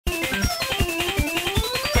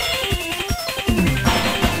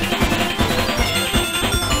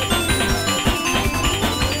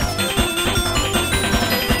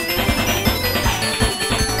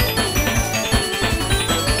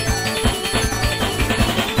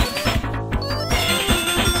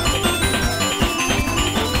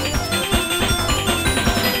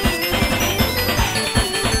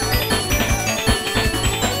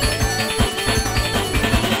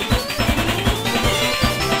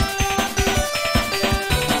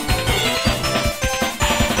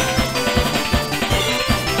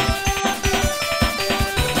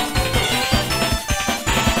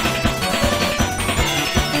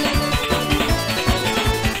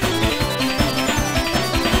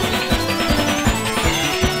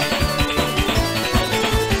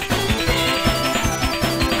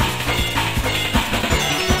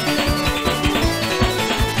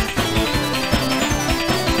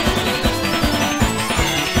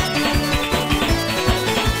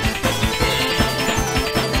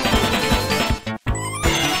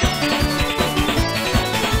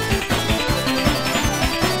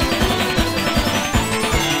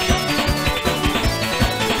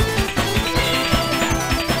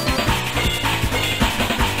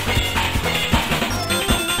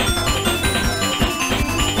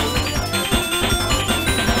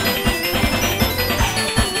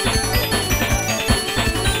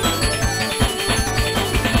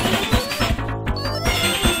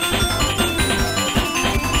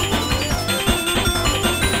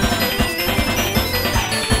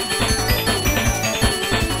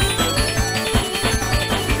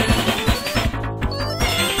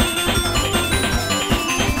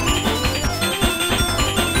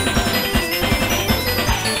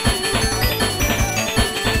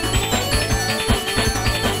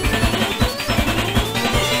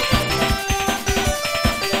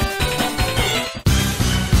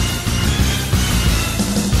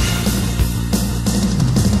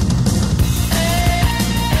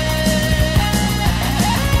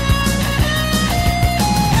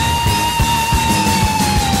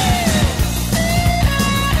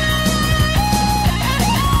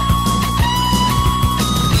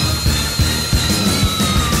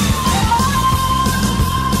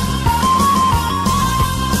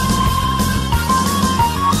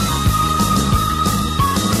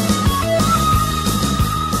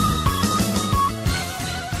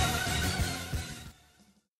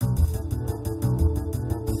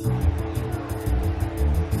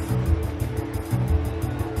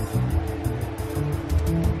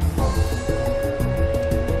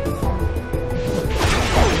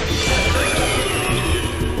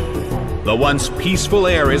The once peaceful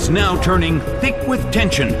air is now turning thick with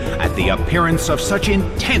tension at the appearance of such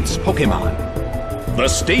intense Pokémon. The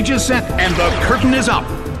stage is set and the curtain is up.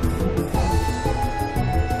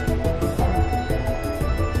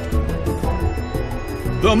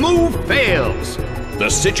 The move fails. The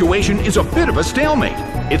situation is a bit of a stalemate.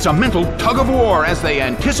 It's a mental tug-of-war as they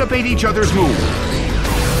anticipate each other's move.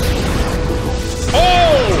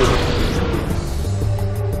 Oh!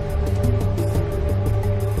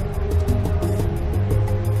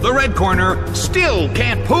 The red corner still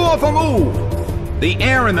can't pull off a move. The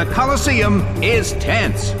air in the Colosseum is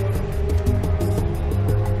tense.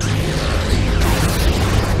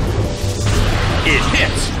 It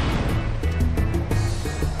hits.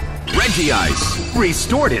 Regice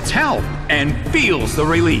restored its health and feels the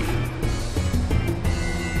relief.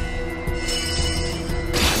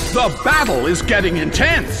 The battle is getting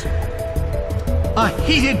intense. A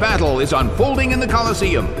heated battle is unfolding in the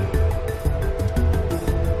Colosseum.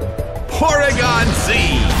 Porygon-Z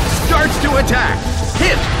starts to attack.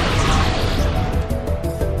 Hit!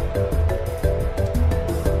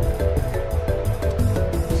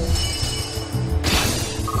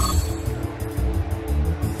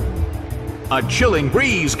 A chilling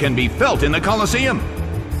breeze can be felt in the Colosseum.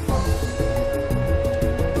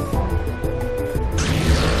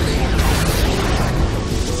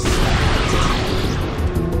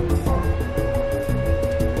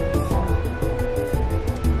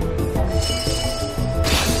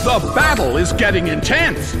 The battle is getting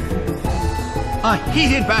intense. A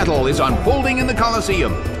heated battle is unfolding in the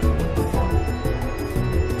Colosseum.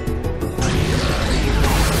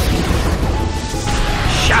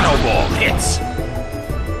 Shadow Ball hits.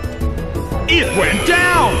 It went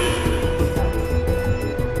down.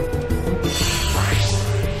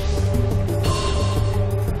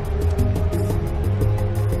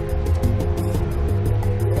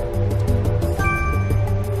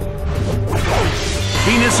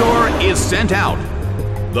 Venusaur is sent out.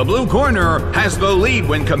 The blue corner has the lead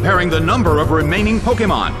when comparing the number of remaining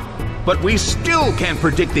Pokémon, but we still can't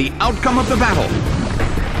predict the outcome of the battle.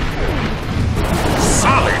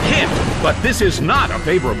 Solid hit, but this is not a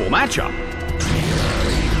favorable matchup.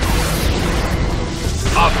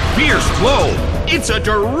 A fierce blow. It's a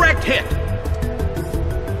direct hit.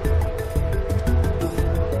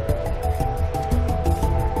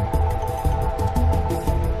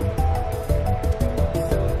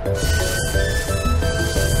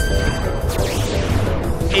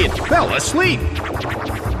 It fell asleep.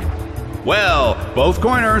 Well, both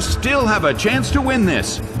corners still have a chance to win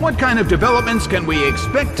this. What kind of developments can we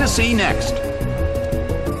expect to see next?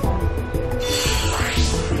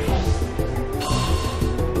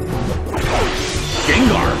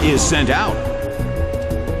 Gengar is sent out.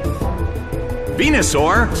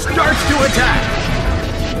 Venusaur starts to attack.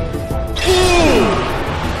 Ooh!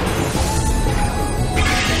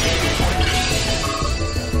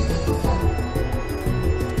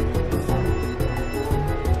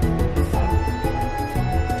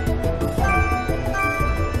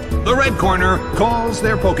 The red corner calls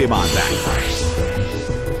their Pokémon back.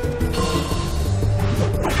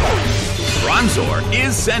 Bronzor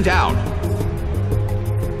is sent out.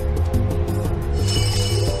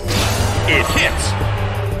 It hits.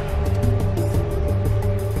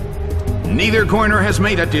 Neither corner has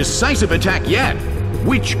made a decisive attack yet.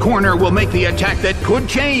 Which corner will make the attack that could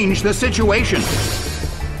change the situation?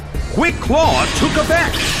 Quick Claw took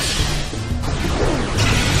effect.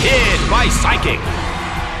 Hit by Psychic.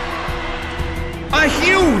 A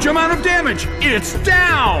huge amount of damage! It's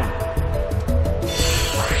down!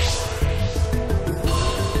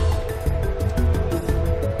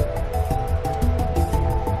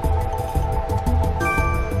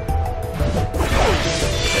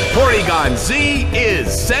 Porygon-Z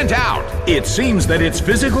is sent out. It seems that its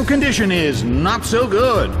physical condition is not so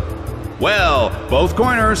good. Well, both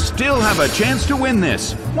corners still have a chance to win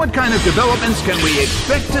this. What kind of developments can we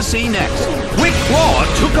expect to see next? Quick Claw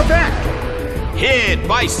took effect. Hit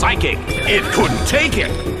by Psychic. It couldn't take it.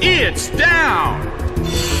 It's down.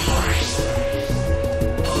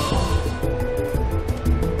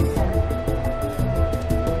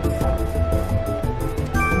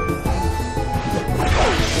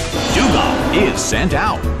 Dewgong is sent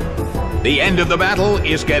out. The end of the battle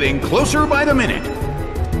is getting closer by the minute.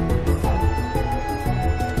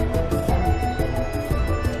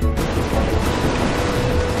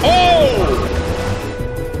 Oh!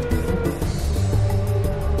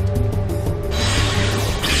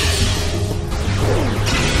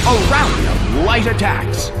 A round of light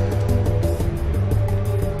attacks.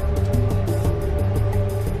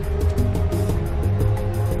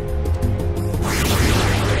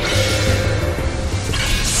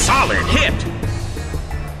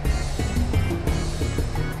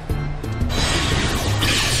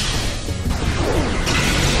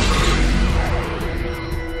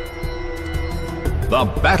 The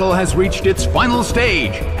battle has reached its final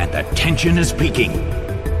stage, and the tension is peaking.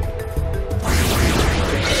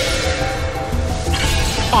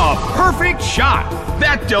 A perfect shot!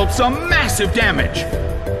 That dealt some massive damage.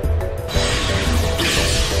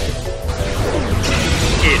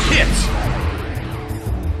 It hits.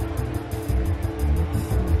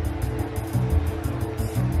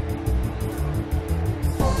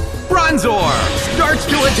 Bronzor starts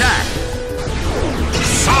to attack.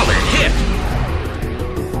 Solid hit.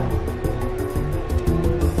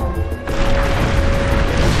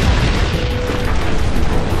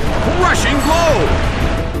 Crushing blow.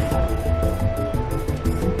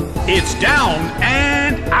 It's down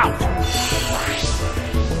and out.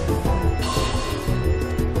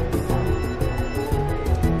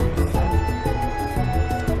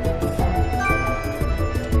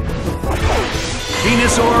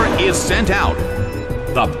 Venusaur is sent out.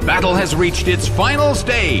 The battle has reached its final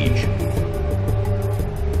stage.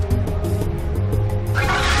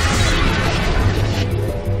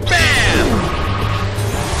 Bam!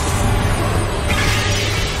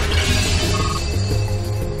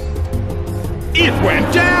 It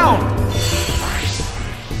went down!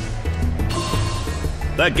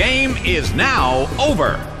 The game is now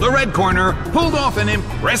over. The red corner pulled off an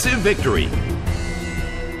impressive victory.